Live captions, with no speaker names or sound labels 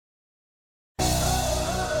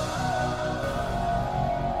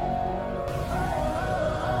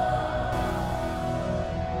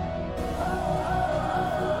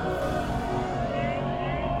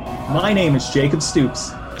My name is Jacob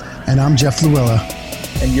Stoops. And I'm Jeff Luella.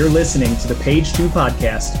 And you're listening to the Page 2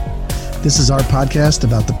 Podcast. This is our podcast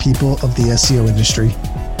about the people of the SEO industry.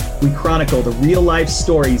 We chronicle the real-life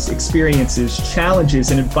stories, experiences,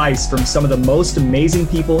 challenges, and advice from some of the most amazing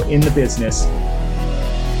people in the business.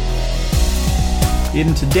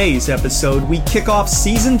 In today's episode, we kick off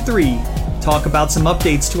Season 3, talk about some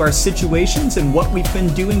updates to our situations and what we've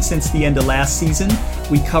been doing since the end of last season.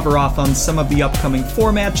 We cover off on some of the upcoming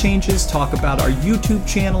format changes, talk about our YouTube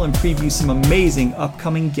channel, and preview some amazing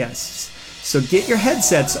upcoming guests. So get your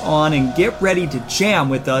headsets on and get ready to jam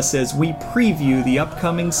with us as we preview the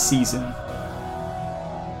upcoming season.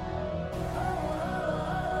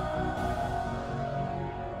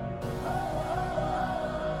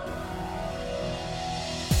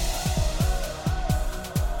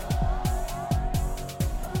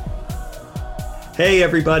 Hey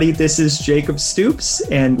everybody, this is Jacob Stoops,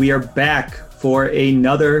 and we are back for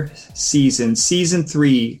another season, Season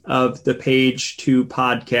 3 of the Page 2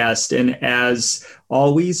 Podcast. And as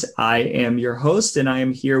always, I am your host, and I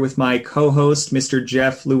am here with my co-host, Mr.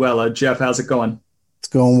 Jeff Luella. Jeff, how's it going? It's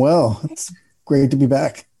going well. It's great to be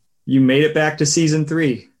back. You made it back to Season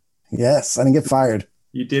 3. Yes, I didn't get fired.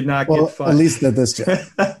 You did not get fired. At least at this job.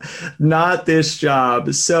 Not this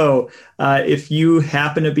job. So if you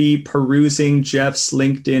happen to be perusing Jeff's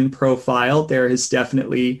LinkedIn profile, there has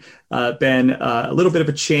definitely been a little bit of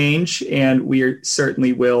a change, and we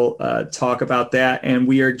certainly will talk about that. And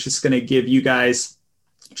we are just going to give you guys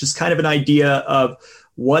just kind of an idea of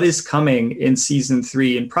what is coming in Season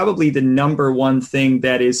 3. And probably the number one thing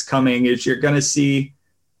that is coming is you're going to see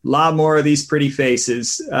a lot more of these pretty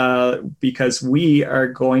faces because we are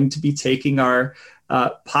going to be taking our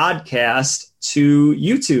podcast to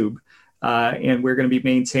YouTube. And we're going to be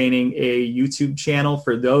maintaining a YouTube channel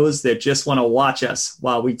for those that just want to watch us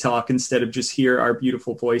while we talk instead of just hear our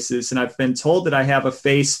beautiful voices. And I've been told that I have a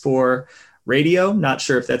face for radio. Not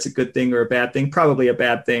sure if that's a good thing or a bad thing. Probably a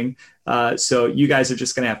bad thing. So you guys are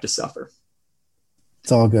just going to have to suffer.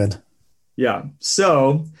 It's all good. Yeah.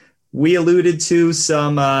 So we alluded to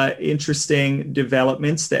some interesting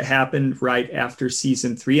developments that happened right after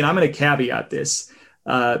Season 3. And I'm going to caveat this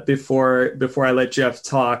before I let Jeff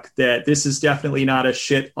talk, that this is definitely not a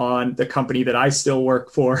shit on the company that I still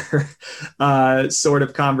work for sort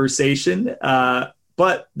of conversation.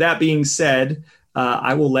 But that being said,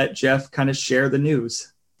 I will let Jeff kind of share the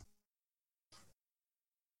news.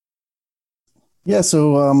 Yeah,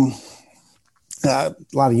 so a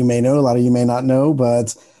lot of you may know, a lot of you may not know,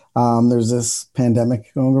 but there's this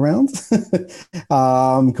pandemic going around,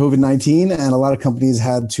 COVID-19, and a lot of companies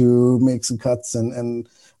had to make some cuts and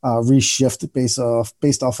reshift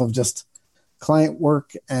based off of just client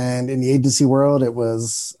work. And in the agency world, it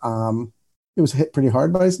was hit pretty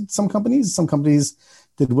hard by some companies. Some companies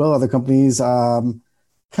did well. Other companies kind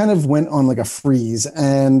of went on like a freeze,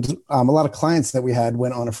 and a lot of clients that we had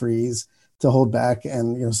went on a freeze to hold back,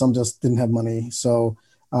 and some just didn't have money. So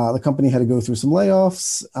the company had to go through some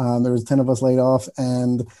layoffs. There was 10 of us laid off,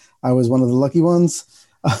 and I was one of the lucky ones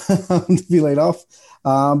to be laid off.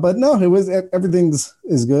 But no, everything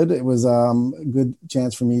is good. It was a good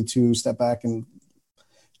chance for me to step back and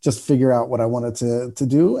just figure out what I wanted to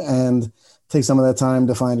do and take some of that time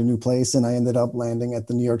to find a new place. And I ended up landing at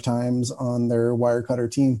the New York Times on their Wirecutter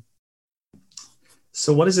team.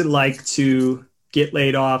 So what is it like to get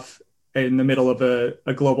laid off in the middle of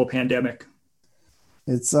a global pandemic?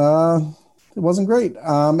 It wasn't great.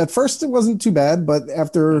 At first it wasn't too bad, but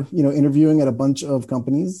after, interviewing at a bunch of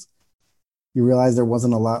companies, you realize there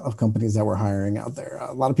wasn't a lot of companies that were hiring out there.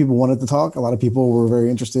 A lot of people wanted to talk. A lot of people were very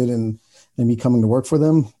interested in me coming to work for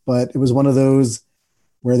them, but it was one of those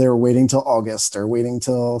where they were waiting till August or waiting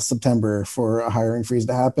till September for a hiring freeze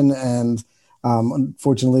to happen. And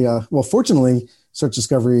fortunately, Search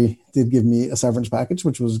Discovery did give me a severance package,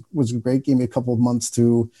 which was great. Gave me a couple of months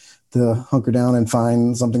to hunker down and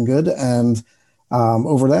find something good. And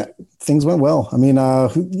over that, things went well. I mean,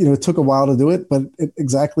 it took a while to do it, but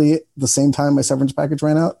exactly the same time my severance package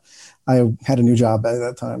ran out, I had a new job at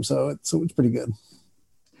that time. So it's pretty good.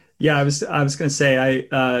 Yeah, I was going to say,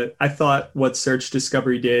 I thought what Search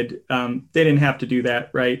Discovery did, they didn't have to do that,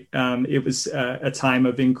 right? It was a time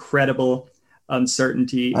of incredible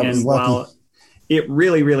uncertainty. And while it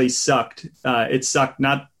really, really sucked, it sucked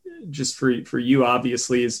not just for you,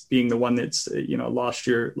 obviously, as being the one that's, lost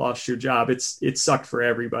your job. It sucked for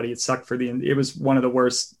everybody. It sucked it was one of the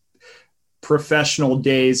worst professional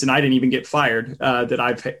days. And I didn't even get fired that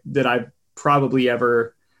I've probably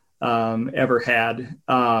ever had.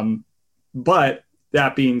 But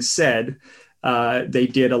that being said, they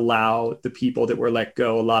did allow the people that were let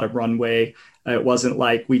go a lot of runway. It wasn't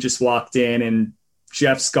like we just walked in and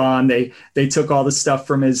Jeff's gone. They took all the stuff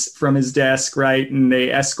from his desk, right, and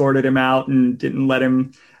they escorted him out and didn't let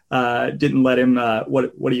him what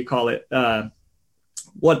do you call it?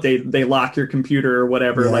 What they lock your computer or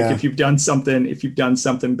whatever. Yeah. Like if you've done something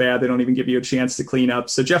bad, they don't even give you a chance to clean up.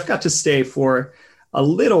 So Jeff got to stay for a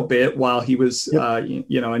little bit while he was,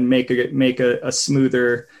 and make a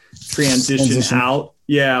smoother transition out.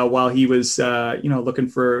 Yeah. While he was, looking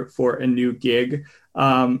for a new gig.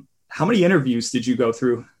 How many interviews did you go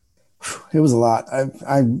through? It was a lot.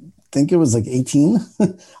 I think it was like 18,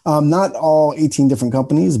 not all 18 different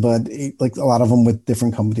companies, but like a lot of them with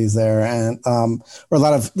different companies there, and or a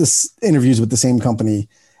lot of this interviews with the same company.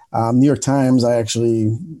 New York Times, I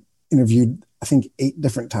actually interviewed, I think 8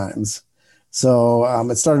 different times. So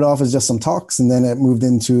it started off as just some talks, and then it moved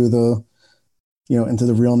into the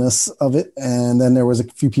realness of it. And then there was a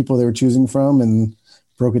few people they were choosing from, and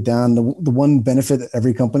broke it down. The one benefit that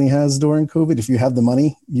every company has during COVID, if you have the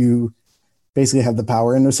money, you basically have the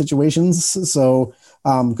power in those situations. So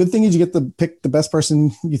good thing is you get to pick the best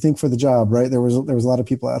person you think for the job, right? There was a lot of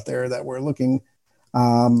people out there that were looking.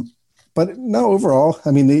 But no, overall,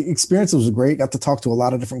 I mean, the experience was great. Got to talk to a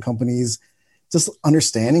lot of different companies, just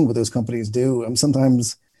understanding what those companies do.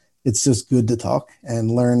 Sometimes it's just good to talk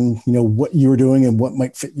and learn, what you were doing and what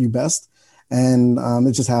might fit you best. And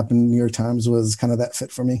it just happened. New York Times was kind of that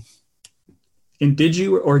fit for me. And did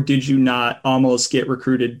you or did you not almost get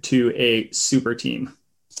recruited to a super team?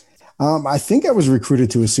 I think I was recruited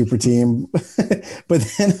to a super team, but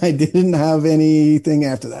then I didn't have anything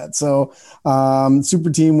after that. So super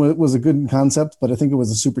team was a good concept, but I think it was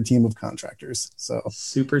a super team of contractors. So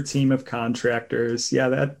super team of contractors.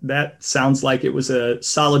 Yeah, that sounds like it was a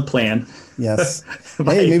solid plan. Yes.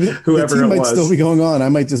 Hey, maybe whoever the team might still be going on. I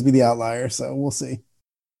might just be the outlier. So we'll see.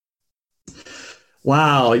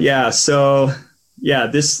 Wow. Yeah. So yeah,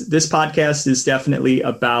 this podcast is definitely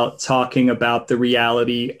about talking about the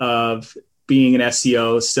reality of being an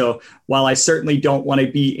SEO. So while I certainly don't want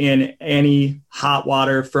to be in any hot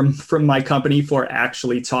water from my company for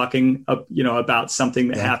actually talking, about something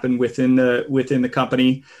that happened within the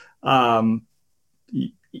company,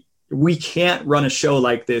 we can't run a show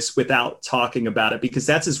like this without talking about it, because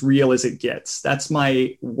that's as real as it gets. That's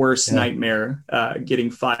my worst nightmare,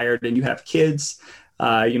 getting fired. And you have kids.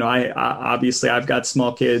 I obviously I've got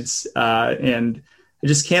small kids, and I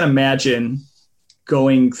just can't imagine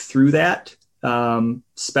going through that,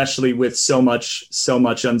 especially with so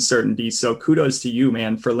much uncertainty. So kudos to you,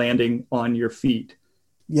 man, for landing on your feet.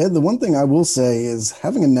 Yeah. The one thing I will say is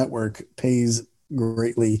having a network pays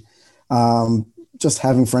greatly. Just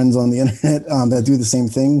having friends on the internet that do the same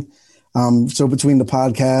thing. So between the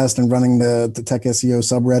podcast and running the Tech SEO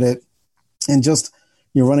subreddit and just,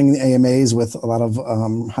 running the AMAs with a lot of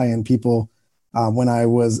high-end people. When I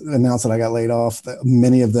was announced that I got laid off,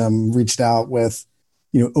 many of them reached out with,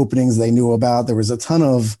 openings they knew about. There was a ton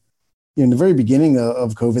of, in the very beginning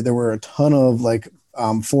of COVID, there were a ton of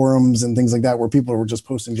forums and things like that where people were just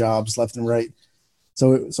posting jobs left and right.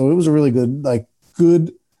 So it was a really good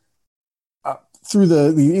through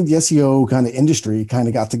the SEO kind of industry kind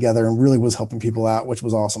of got together and really was helping people out, which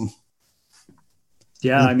was awesome.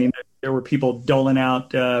 Yeah, I mean, there were people doling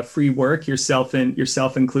out free work, yourself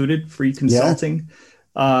included, free consulting.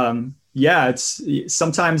 It's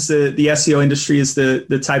sometimes the SEO industry is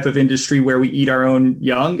the type of industry where we eat our own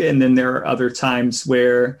young, and then there are other times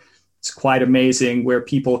where it's quite amazing, where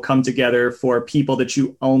people come together for people that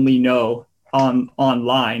you only know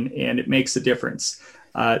online, and it makes a difference.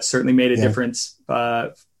 It certainly made a difference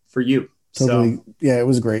for you. Totally. So, yeah, it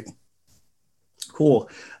was great. Cool.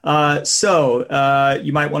 So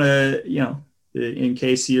you might want to, in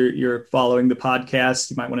case you're following the podcast,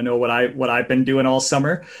 you might want to know what I've been doing all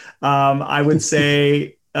summer. I would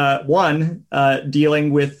say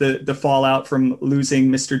dealing with the fallout from losing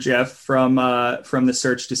Mr. Jeff from the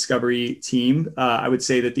search discovery team. I would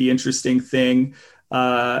say that the interesting thing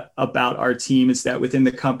about our team is that within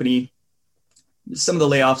the company, some of the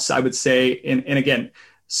layoffs, I would say, and again,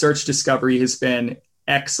 search discovery has been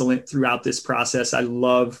excellent throughout this process. I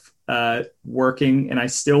love working, and I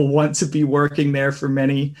still want to be working there for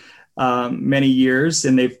many years.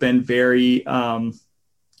 And they've been very open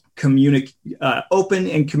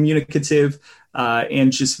and communicative,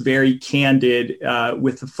 and just very candid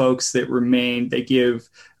with the folks that remain. They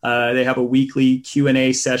have a weekly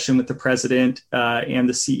Q&A session with the president and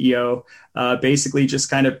the CEO, basically just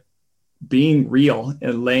kind of being real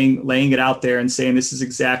and laying it out there and saying, this is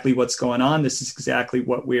exactly what's going on. This is exactly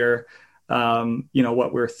what we're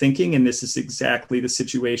what we're thinking. And this is exactly the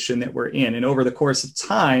situation that we're in. And over the course of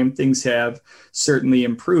time, things have certainly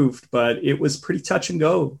improved, but it was pretty touch and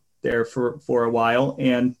go there for a while.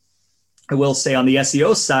 And I will say on the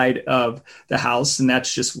SEO side of the house, and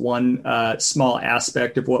that's just one small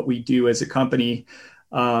aspect of what we do as a company,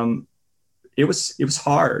 it was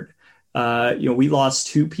hard. We lost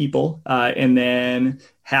 2 people, and then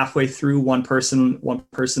halfway through, one person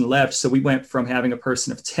left. So we went from having a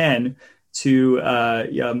person of 10 to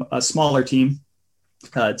a smaller team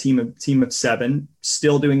of 7,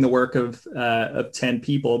 still doing the work of 10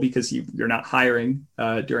 people, because you're not hiring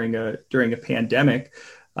during a pandemic,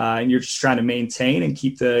 and you're just trying to maintain and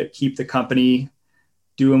keep the company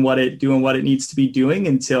doing what it needs to be doing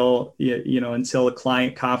until the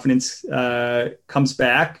client confidence comes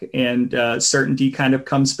back and certainty kind of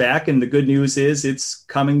comes back. And the good news is it's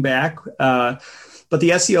coming back. But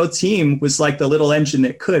the SEO team was like the little engine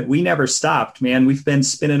that could. We never stopped, man. We've been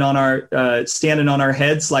standing on our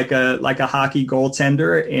heads like a hockey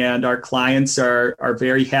goaltender, and our clients are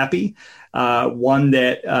very happy. One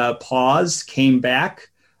that paused came back.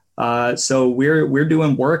 So we're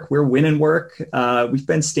doing work. We're winning work. We've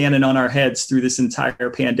been standing on our heads through this entire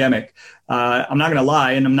pandemic. I'm not going to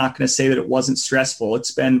lie, and I'm not going to say that it wasn't stressful.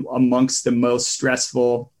 It's been amongst the most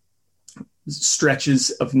stressful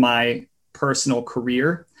stretches of my personal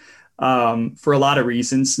career, for a lot of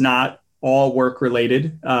reasons, not all work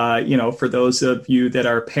related. For those of you that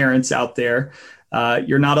are parents out there,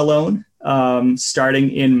 you're not alone.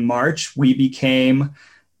 Starting in March, we became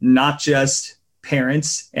not just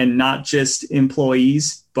parents and not just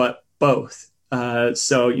employees, but both.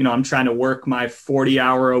 So I'm trying to work my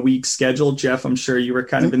 40-hour-a-week schedule. Jeff, I'm sure you were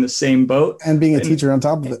kind of in the same boat. And being a teacher on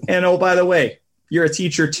top of it. And oh, by the way, you're a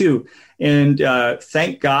teacher too. And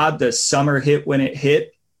thank God the summer hit when it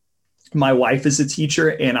hit. My wife is a teacher,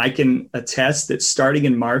 and I can attest that starting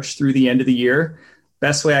in March through the end of the year,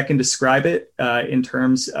 best way I can describe it in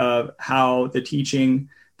terms of how the teaching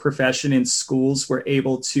profession in schools were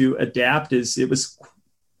able to adapt is it was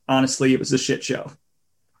a shit show,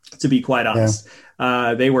 to be quite honest.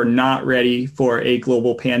 Yeah. They were not ready for a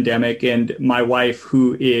global pandemic. And my wife,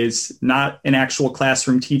 who is not an actual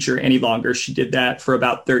classroom teacher any longer, she did that for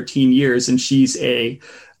about 13 years. And she's a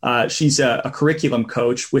curriculum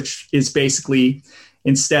coach, which is basically,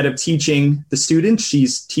 instead of teaching the students,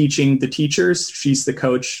 she's teaching the teachers. She's the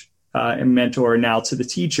coach and mentor now to the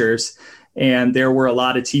teachers. And there were a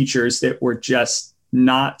lot of teachers that were just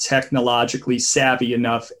not technologically savvy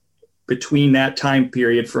enough between that time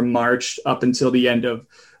period from March up until the end of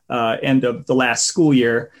the last school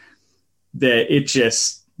year, that it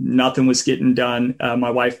just, nothing was getting done. My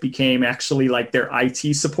wife became actually like their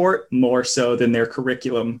IT support more so than their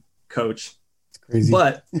curriculum coach. It's crazy.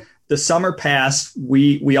 But the summer passed.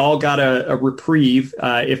 We all got a reprieve.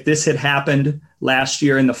 If this had happened last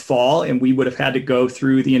year in the fall and we would have had to go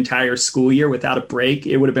through the entire school year without a break,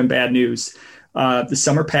 it would have been bad news. The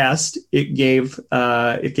summer passed. It gave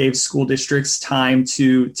school districts time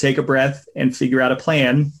to take a breath and figure out a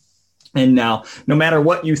plan. And now, no matter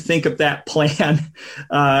what you think of that plan,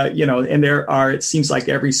 and it seems like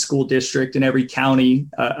every school district and every county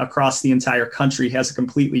across the entire country has a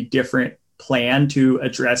completely different plan to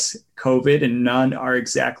address COVID, and none are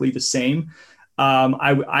exactly the same.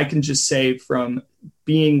 I can just say, from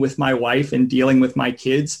being with my wife and dealing with my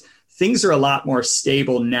kids, things are a lot more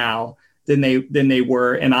stable now than they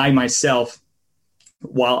were. And I myself,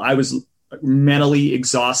 while I was mentally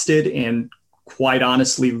exhausted and quite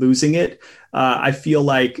honestly losing it, I feel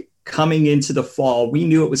like coming into the fall, we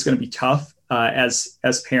knew it was going to be tough as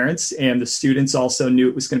parents, and the students also knew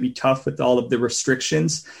it was going to be tough with all of the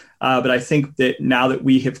restrictions. But I think that now that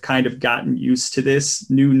we have kind of gotten used to this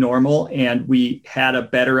new normal, and we had a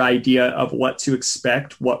better idea of what to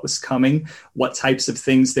expect, what was coming, what types of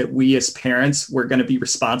things that we as parents were going to be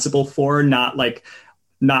responsible for, not like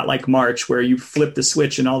March, where you flip the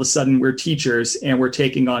switch and all of a sudden we're teachers and we're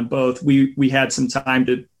taking on both. We had some time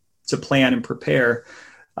to plan and prepare.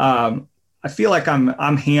 I feel like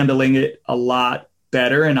I'm handling it a lot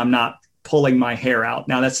better, and I'm not pulling my hair out.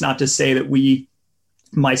 Now, that's not to say that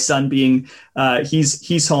my son being,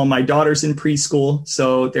 he's home. My daughter's in preschool,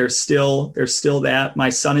 so there's still that. My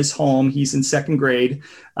son is home. He's in second grade.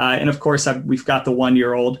 And of course we've got the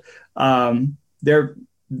 1-year-old. There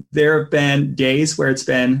have been days where it's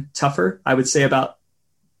been tougher. I would say about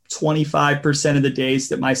 25% of the days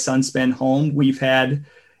that my son's been home, we've had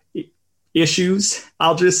issues.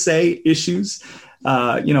 I'll just say issues,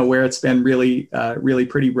 where it's been really, really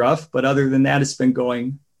pretty rough. But other than that, it's been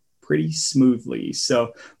going pretty smoothly.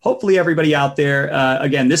 So hopefully everybody out there,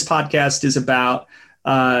 again, this podcast is about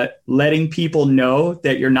letting people know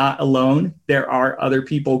that you're not alone. There are other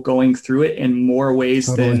people going through it in more ways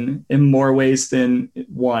than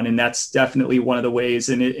one, and that's definitely one of the ways.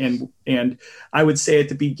 And I would say at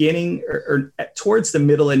the beginning or towards the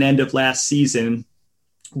middle and end of last season,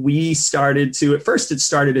 we started to. At first, it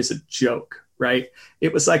started as a joke, right?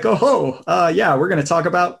 It was like, yeah, we're going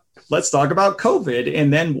to let's talk about COVID.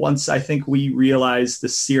 And then once I think we realized the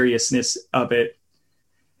seriousness of it,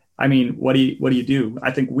 I mean, what do you do?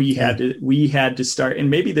 I think we had to start, and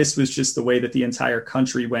maybe this was just the way that the entire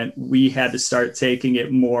country went. We had to start taking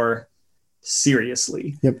it more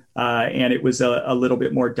seriously. Yep. And it was a little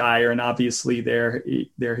bit more dire. And obviously there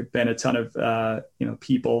have been a ton of,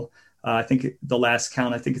 people. I think the last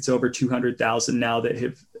count, I think it's over 200,000 now that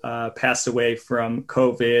have passed away from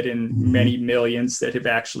COVID, and many millions that have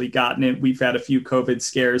actually gotten it. We've had a few COVID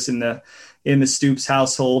scares in the Stoops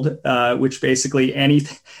household, which basically any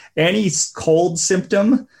cold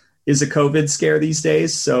symptom is a COVID scare these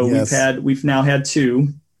days. So yes. we've now had 2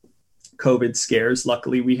 COVID scares.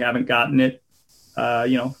 Luckily, we haven't gotten it,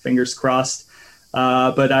 fingers crossed.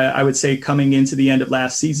 But I would say coming into the end of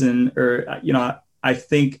last season, I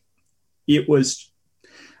think it was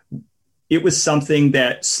something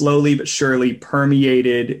that slowly but surely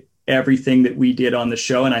permeated everything that we did on the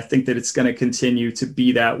show. And I think that it's going to continue to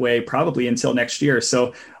be that way probably until next year.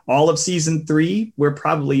 So all of season 3, we're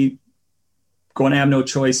probably going to have no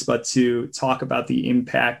choice but to talk about the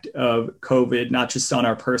impact of COVID, not just on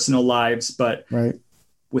our personal lives, but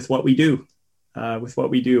with what we do,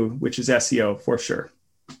 which is SEO for sure.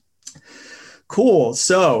 Cool.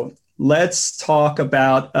 So let's talk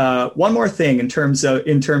about one more thing in terms of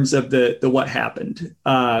the what happened.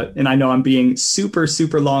 And I know I'm being super,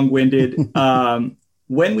 super long-winded.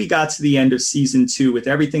 When we got to the end of season 2 with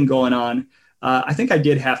everything going on, I think I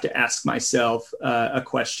did have to ask myself a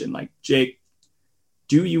question like, Jake,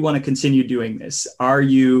 do you want to continue doing this? Are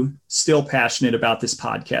you still passionate about this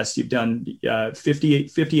podcast? You've done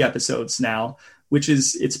 50 episodes now,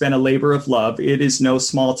 it's been a labor of love. It is no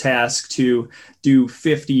small task to do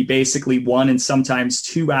 50, basically 1 and sometimes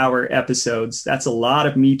 2-hour episodes. That's a lot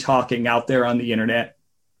of me talking out there on the internet.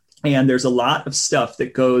 And there's a lot of stuff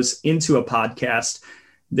that goes into a podcast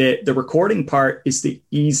that the recording part is the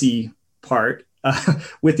easy part,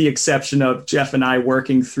 with the exception of Jeff and I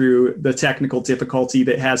working through the technical difficulty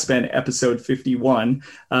that has been episode 51,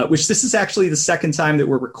 which this is actually the second time that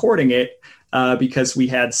we're recording it. Because we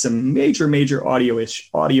had some major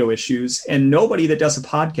audio issues, and nobody that does a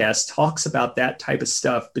podcast talks about that type of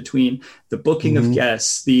stuff between the booking of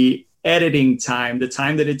guests, the editing time, the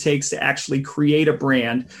time that it takes to actually create a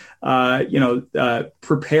brand,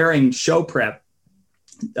 preparing show prep.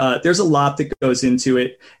 There's a lot that goes into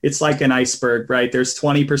it. It's like an iceberg, right? There's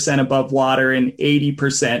 20% above water and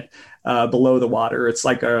 80% below the water. It's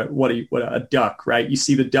like a duck, right? You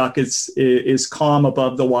see the duck is calm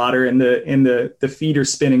above the water, and the feet are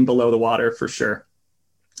spinning below the water for sure.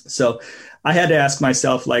 So I had to ask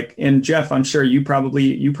myself, and Jeff, I'm sure you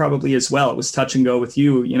probably as well. It was touch and go with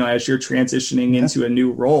you, as you're transitioning into a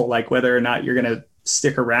new role, like whether or not you're going to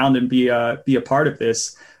stick around and be a part of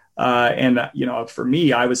this. For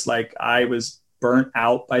me, I was burnt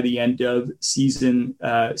out by the end of season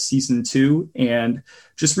 2, and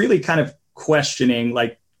just really kind of questioning,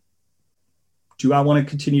 do I want to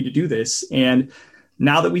continue to do this? And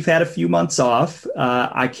now that we've had a few months off,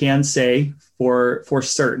 I can say for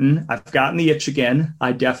certain, I've gotten the itch again.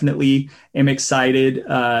 I definitely am excited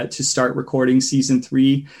to start recording season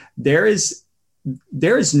 3. There is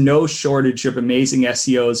no shortage of amazing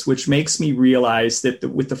SEOs, which makes me realize that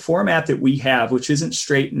with the format that we have, which isn't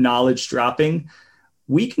straight knowledge dropping,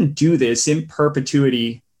 we can do this in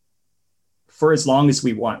perpetuity for as long as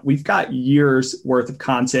we want. We've got years worth of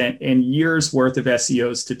content and years worth of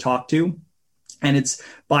SEOs to talk to. And it's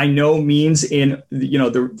by no means the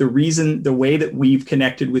way that we've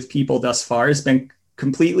connected with people thus far has been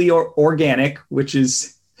completely organic, which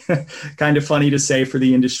is kind of funny to say for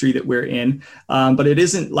the industry that we're in. But it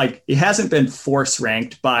hasn't been force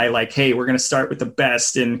ranked by hey, we're going to start with the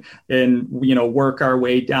best and work our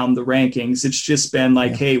way down the rankings. It's just been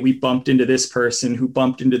hey, we bumped into this person who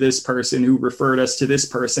bumped into this person who referred us to this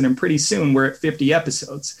person. And pretty soon we're at 50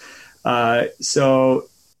 episodes. So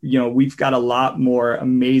we've got a lot more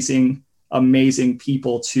amazing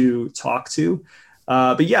people to talk to.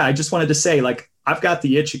 But yeah, I just wanted to say I've got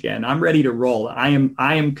the itch again. I'm ready to roll. I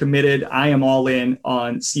am committed. I am all in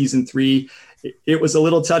on season 3. It was a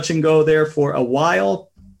little touch and go there for a while,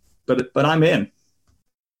 but I'm in.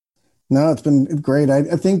 No, it's been great. I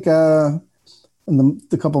think in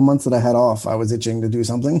the couple months that I had off, I was itching to do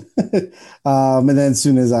something. And then as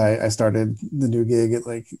soon as I started the new gig, it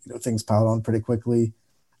things piled on pretty quickly.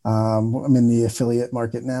 I'm in the affiliate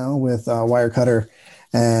market now with Wirecutter,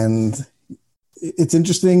 and it's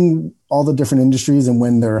interesting all the different industries and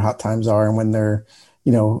when their hot times are and when their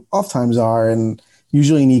off times are. And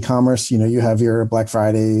usually in e-commerce, you have your Black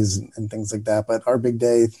Fridays and things like that. But our big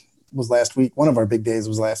day was last week. One of our big days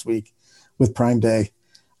was last week with Prime Day.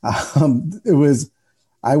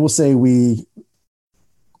 I will say we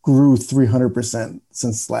grew 300%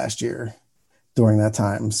 since last year during that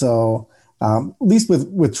time. So at least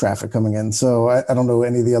with traffic coming in. So I don't know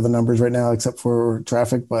any of the other numbers right now except for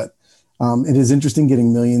traffic, but it is interesting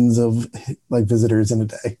getting millions of visitors in a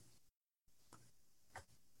day.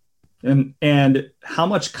 And how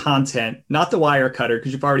much content, not the Wirecutter,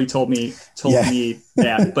 because you've already told me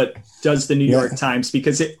that, but does the New York Times,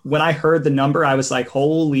 because when I heard the number, I was like,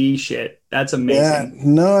 holy shit, that's amazing. Yeah,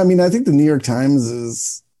 no, I mean, I think the New York Times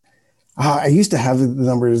is, I used to have the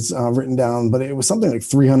numbers written down, but it was something like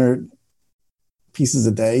 300 pieces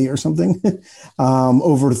a day or something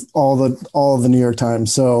over all of the New York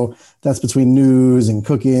Times. So that's between news and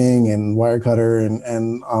cooking and Wirecutter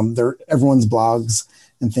and everyone's blogs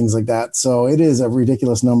and things like that. So it is a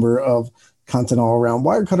ridiculous number of content all around.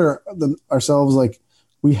 Wirecutter ourselves,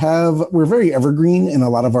 we're very evergreen in a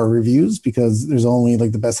lot of our reviews because there's only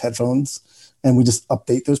the best headphones, and we just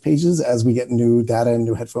update those pages as we get new data and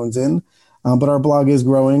new headphones in. But our blog is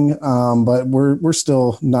growing, but we're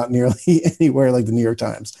still not nearly anywhere like the New York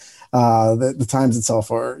Times. The Times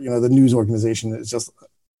itself, are the news organization that just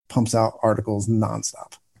pumps out articles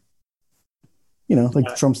nonstop.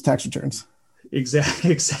 Trump's tax returns.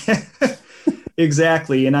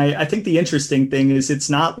 Exactly. And I think the interesting thing is it's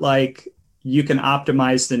not like you can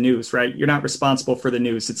optimize the news, right? You're not responsible for the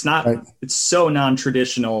news. It's not, right. It's so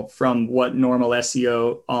non-traditional from what normal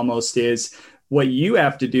SEO almost is. What you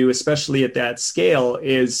have to do, especially at that scale,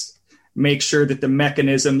 is make sure that the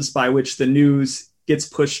mechanisms by which the news gets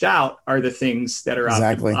pushed out are the things that are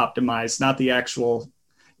optimized, not the actual,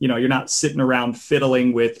 you're not sitting around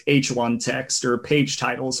fiddling with H1 text or page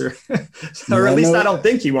titles or at least I don't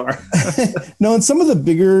think you are. No, and some of the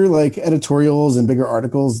bigger editorials and bigger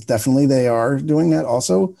articles, definitely they are doing that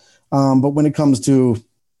also. But when it comes to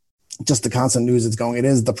just the constant news it's going, it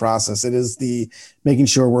is the process. It is the making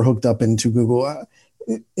sure we're hooked up into Google.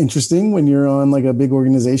 Interesting when you're on a big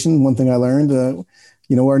organization. One thing I learned,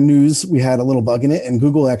 our news, we had a little bug in it, and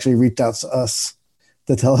Google actually reached out to us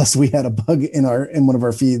to tell us we had a bug in one of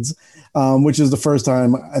our feeds, which is the first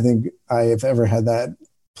time I think I have ever had that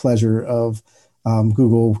pleasure of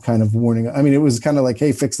Google kind of warning. I mean, it was kind of like,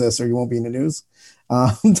 hey, fix this or you won't be in the news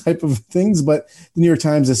type of things. But the New York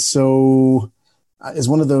Times is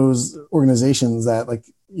one of those organizations that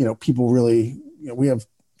people really, we have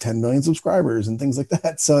 10 million subscribers and things like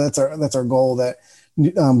that. So that's our goal, that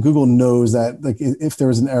Google knows that if there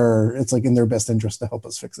is an error, it's in their best interest to help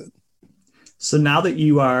us fix it. So now that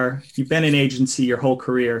you've been in agency your whole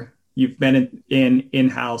career, you've been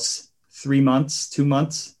in-house 3 months, 2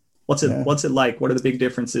 months. What's it like? What are the big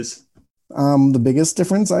differences? The biggest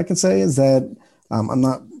difference I can say is that I'm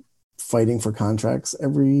not fighting for contracts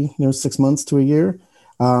every 6 months to a year.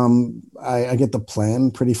 I get the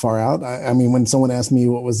plan pretty far out. I mean, when someone asked me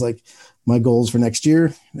what was my goals for next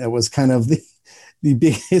year, that was kind of the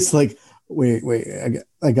biggest wait,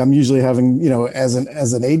 I'm usually having, as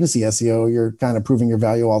an agency SEO, you're kind of proving your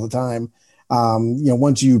value all the time.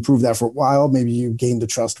 Once you prove that for a while, maybe you gain the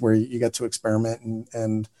trust where you get to experiment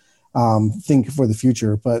and think for the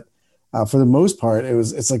future. But for the most part,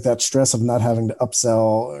 it's that stress of not having to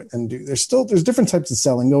upsell and there's different types of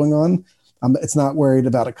selling going on. It's not worried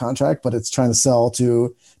about a contract, but it's trying to sell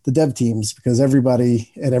to the dev teams, because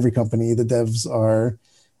everybody at every company, the devs are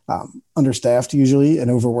understaffed usually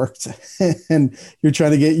and overworked, and you're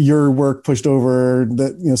trying to get your work pushed over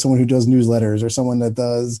someone who does newsletters or someone that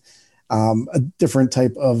does a different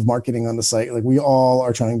type of marketing on the site. We all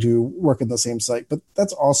are trying to work on the same site, but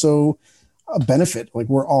that's also a benefit.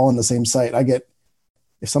 We're all on the same site.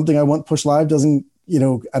 If something I want pushed live doesn't,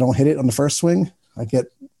 I don't hit it on the first swing, I get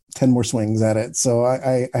 10 more swings at it. So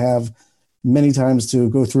I have many times to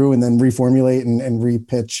go through and then reformulate and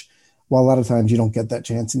repitch. While a lot of times you don't get that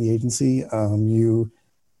chance in the agency, again,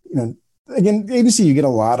 agency, you get a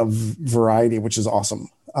lot of variety, which is awesome.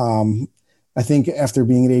 I think after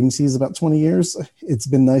being at agencies about 20 years, it's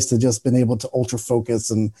been nice to just been able to ultra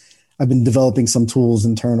focus. And I've been developing some tools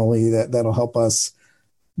internally that'll help us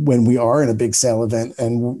when we are in a big sale event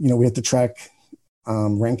and, we have to track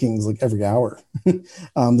rankings like every hour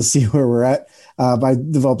to see where we're at. But I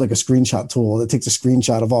developed like a screenshot tool that takes a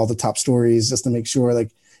screenshot of all the top stories just to make sure,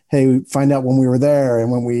 like, hey, find out when we were there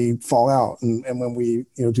and when we fall out and when we,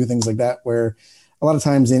 do things like that, where a lot of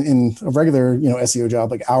times in a regular, SEO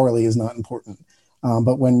job, like hourly is not important.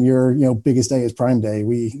 But when your, biggest day is Prime Day,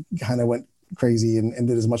 we kind of went crazy and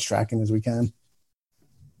did as much tracking as we can.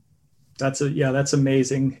 That's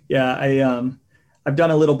amazing. Yeah. I've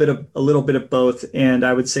done a little bit of both. And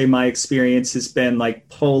I would say my experience has been like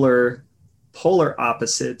polar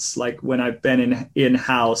opposites. Like when I've been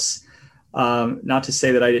in-house, not to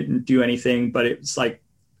say that I didn't do anything, but it was like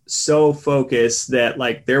so focused that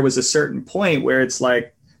like there was a certain point where it's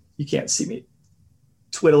like, you can't see me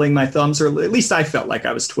twiddling my thumbs, or at least I felt like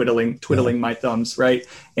I was twiddling my thumbs, right?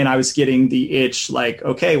 And I was getting the itch, like,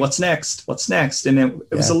 okay, what's next? And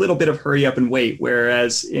it was a little bit of hurry up and wait.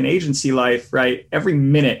 Whereas in agency life, right, every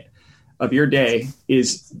minute of your day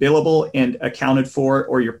is billable and accounted for,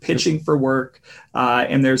 or you're pitching for work,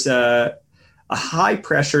 and there's a high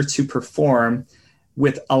pressure to perform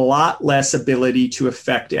with a lot less ability to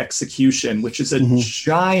affect execution, which is a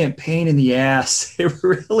giant pain in the ass. It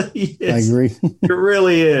really is. I agree. It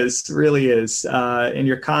really is. And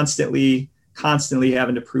you're constantly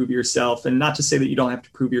having to prove yourself. And not to say that you don't have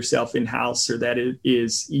to prove yourself in-house or that it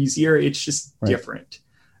is easier. It's just different.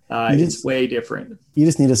 It's way different. You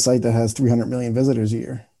just need a site that has 300 million visitors a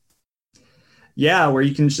year. Yeah, where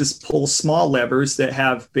you can just pull small levers that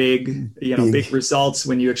have big results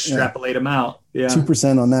when you extrapolate them out. Yeah,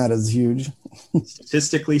 2% on that is huge.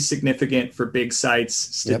 Statistically significant for big sites,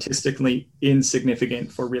 statistically insignificant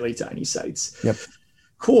for really tiny sites. Yep.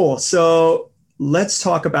 Cool. So let's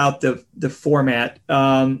talk about the format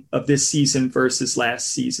of this season versus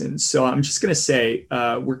last season. So I'm just going to say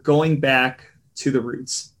we're going back to the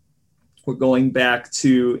roots. We're going back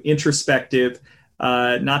to introspective.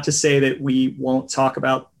 Not to say that we won't talk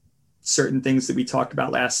about certain things that we talked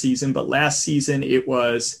about last season, but last season it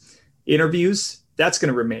was interviews. That's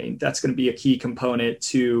going to remain. That's going to be a key component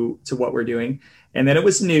to what we're doing. And then it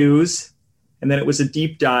was news. And then it was a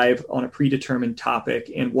deep dive on a predetermined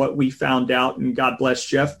topic. And what we found out, and God bless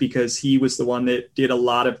Jeff, because he was the one that did a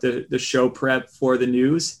lot of the show prep for the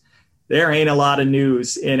news. There ain't a lot of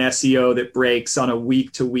news in SEO that breaks on a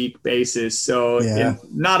week-to-week basis. So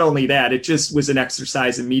not only that, it just was an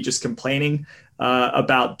exercise in me just complaining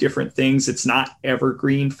about different things. It's not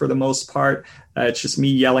evergreen for the most part. It's just me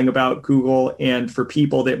yelling about Google. And for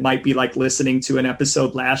people that might be like listening to an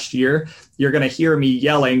episode last year, you're going to hear me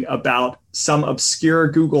yelling about some obscure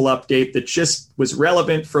Google update that just was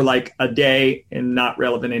relevant for like a day and not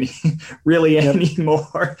relevant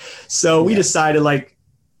anymore. So we decided like,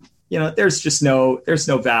 there's no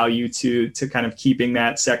value to kind of keeping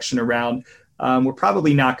that section around. We're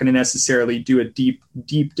probably not going to necessarily do a deep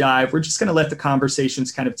dive. We're just going to let the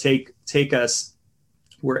conversations kind of take us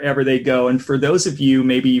wherever they go. And for those of you,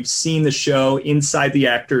 maybe you've seen the show Inside the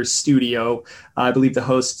Actors Studio. I believe the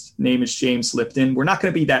host's name is James Lipton. We're not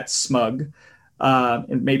going to be that smug.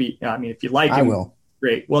 And maybe, if you like him, I will.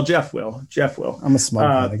 Great. Well, Jeff will. I'm a smug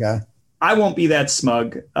kind of guy. I won't be that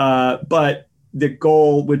smug, but the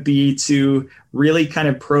goal would be to really kind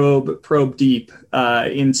of probe deep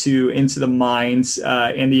into the minds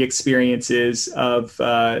and the experiences of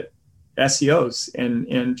SEOs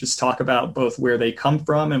and just talk about both where they come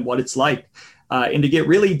from and what it's like, and to get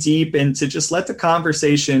really deep and to just let the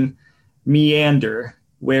conversation meander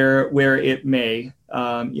where it may.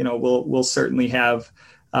 We'll certainly have,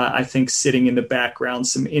 I think, sitting in the background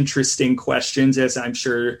some interesting questions, as I'm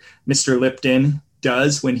sure Mr. Lipton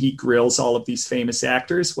does when he grills all of these famous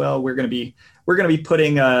actors. Well, we're going to be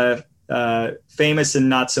putting famous and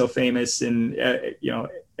not so famous and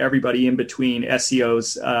everybody in between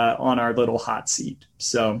SEOs on our little hot seat.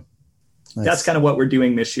 So nice. That's kind of what we're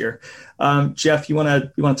doing this year. Jeff, you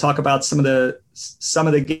want to talk about some of the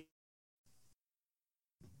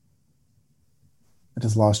I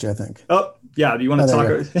just lost you, I think. Oh yeah. Do you want to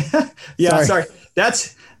talk? Yeah. Sorry.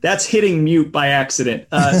 That's hitting mute by accident.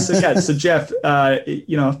 So Jeff, do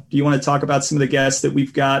you want to talk about some of the guests that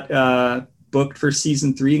we've got booked for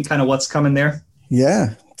season 3 and kind of what's coming there?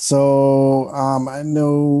 Yeah. So I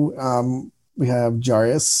know we have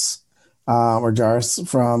Jairus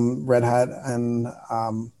from Red Hat and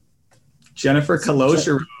Jennifer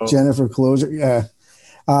Calogero. Yeah.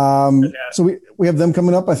 So we have them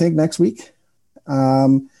coming up, I think, next week.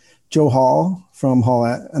 Joe Hall from Hall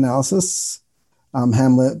Analysis.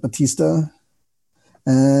 Hamlet Batista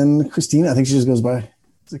and Christina. I think she just goes by,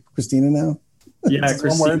 is it Christina now? Yeah,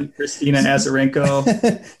 Christina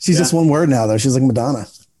Azarenko. She's just one word now, though. She's like Madonna.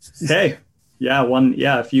 Hey,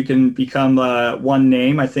 Yeah, if you can become one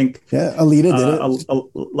name, I think. Yeah, Alita did it.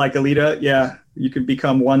 Like Alita, yeah, you could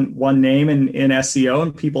become one name in SEO,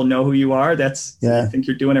 and people know who you are. I think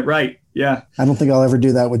you're doing it right. Yeah. I don't think I'll ever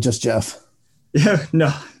do that with just Jeff. Yeah,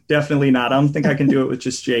 no, definitely not. I don't think I can do it with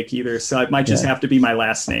just Jake either. So it might just have to be my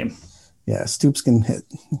last name. Yeah, Stoops can hit.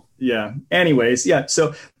 Yeah. Anyways, yeah.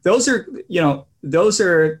 So those are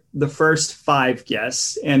the first 5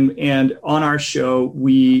 guests. And on our show,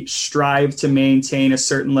 we strive to maintain a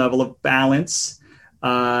certain level of balance.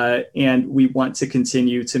 And we want to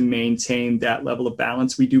continue to maintain that level of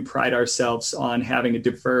balance. We do pride ourselves on having a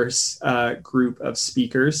diverse group of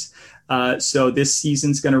speakers. So this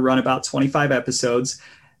season's going to run about 25 episodes.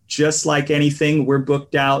 Just like anything, we're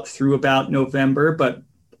booked out through about November, but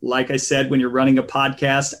like I said, when you're running a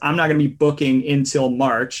podcast, I'm not going to be booking until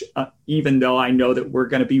March, even though I know that we're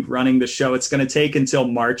going to be running the show. It's going to take until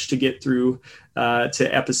March to get through to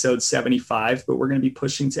episode 75, but we're going to be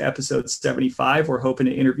pushing to episode 75. We're hoping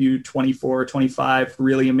to interview 24 or 25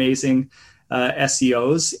 really amazing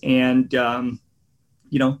SEOs. And,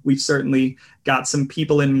 we've certainly got some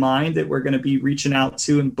people in mind that we're going to be reaching out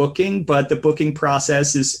to and booking, but the booking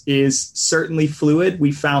process is certainly fluid.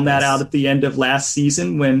 We found that out at the end of last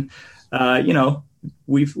season when,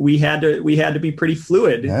 we had to be pretty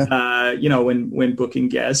fluid, when booking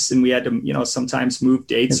guests, and we had to, sometimes move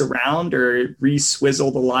dates around or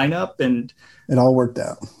re-swizzle the lineup, and it all worked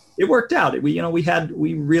out. It worked out. We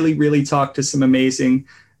really, really talked to some amazing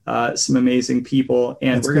people,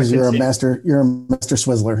 and that's because you're a master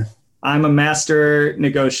swizzler. I'm a master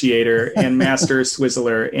negotiator and master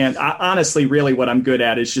swizzler. And honestly, really what I'm good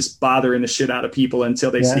at is just bothering the shit out of people until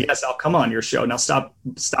they say, yes, I'll come on your show. Now stop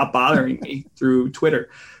bothering me through Twitter.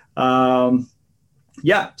 So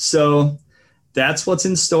that's what's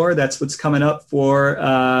in store. That's what's coming up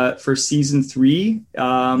for season 3.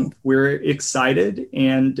 We're excited,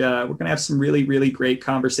 and we're going to have some really, really great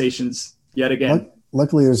conversations yet again.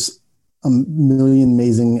 Luckily, there's a million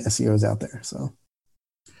amazing SEOs out there. So,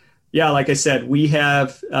 yeah, like I said, we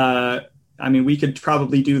have. We could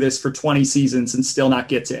probably do this for 20 seasons and still not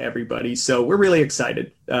get to everybody. So we're really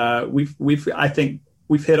excited. I think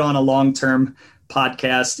we've hit on a long-term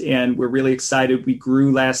podcast, and we're really excited. We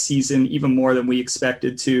grew last season even more than we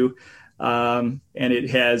expected to, and it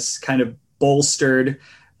has kind of bolstered,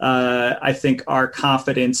 I think, our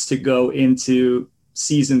confidence to go into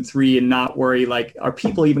season 3 and not worry, like, are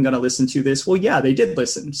people even going to listen to this? Well, yeah, they did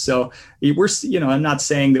listen. So we're, I'm not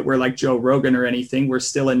saying that we're like Joe Rogan or anything. We're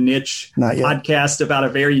still a niche podcast about a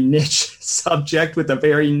very niche subject with a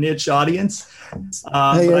very niche audience.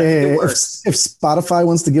 If Spotify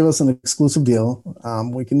wants to give us an exclusive deal,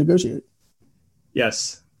 we can negotiate.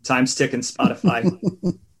 Yes. Time's ticking, Spotify.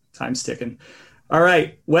 Time's ticking. All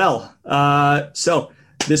right. Well, so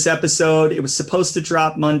this episode, it was supposed to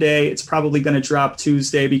drop Monday. It's probably going to drop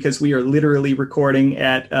Tuesday because we are literally recording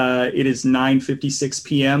at, it is 9:56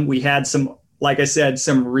 p.m. We had some, like I said,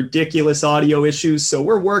 some ridiculous audio issues. So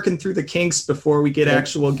we're working through the kinks before we get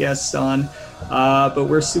actual guests on. But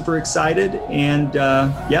we're super excited. And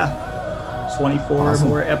 24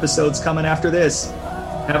 more episodes coming after this.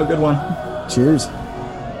 Have a good one. Cheers.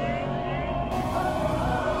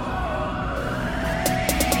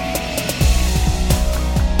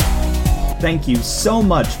 Thank you so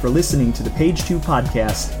much for listening to the Page 2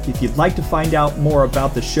 podcast. If you'd like to find out more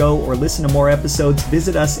about the show or listen to more episodes,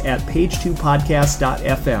 visit us at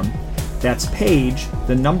page2podcast.fm. That's page,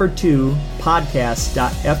 2,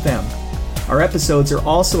 podcast.fm. Our episodes are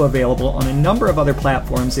also available on a number of other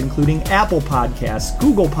platforms, including Apple Podcasts,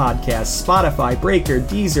 Google Podcasts, Spotify, Breaker,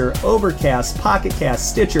 Deezer, Overcast, Pocket Cast,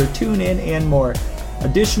 Stitcher, TuneIn, and more.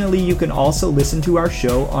 Additionally, you can also listen to our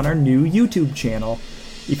show on our new YouTube channel.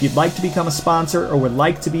 If you'd like to become a sponsor or would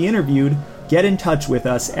like to be interviewed, get in touch with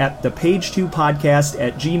us at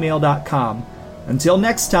thepage2podcast@gmail.com. Until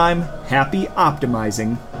next time, happy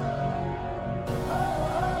optimizing.